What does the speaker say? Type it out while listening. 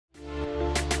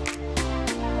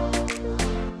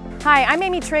Hi, I'm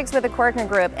Amy Triggs with the Corcoran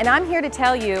Group, and I'm here to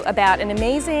tell you about an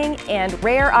amazing and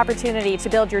rare opportunity to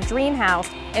build your dream house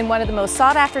in one of the most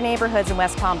sought-after neighborhoods in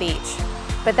West Palm Beach.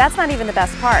 But that's not even the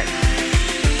best part.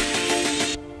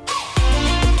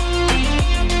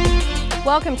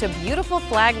 Welcome to beautiful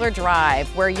Flagler Drive,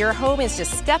 where your home is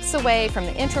just steps away from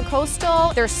the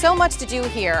intracoastal. There's so much to do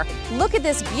here. Look at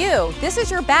this view. This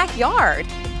is your backyard.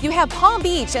 You have Palm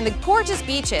Beach and the gorgeous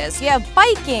beaches. You have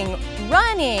biking,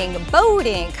 running,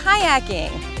 boating, kayaking.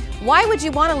 Why would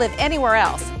you want to live anywhere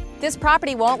else? This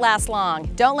property won't last long.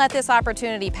 Don't let this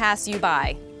opportunity pass you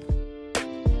by.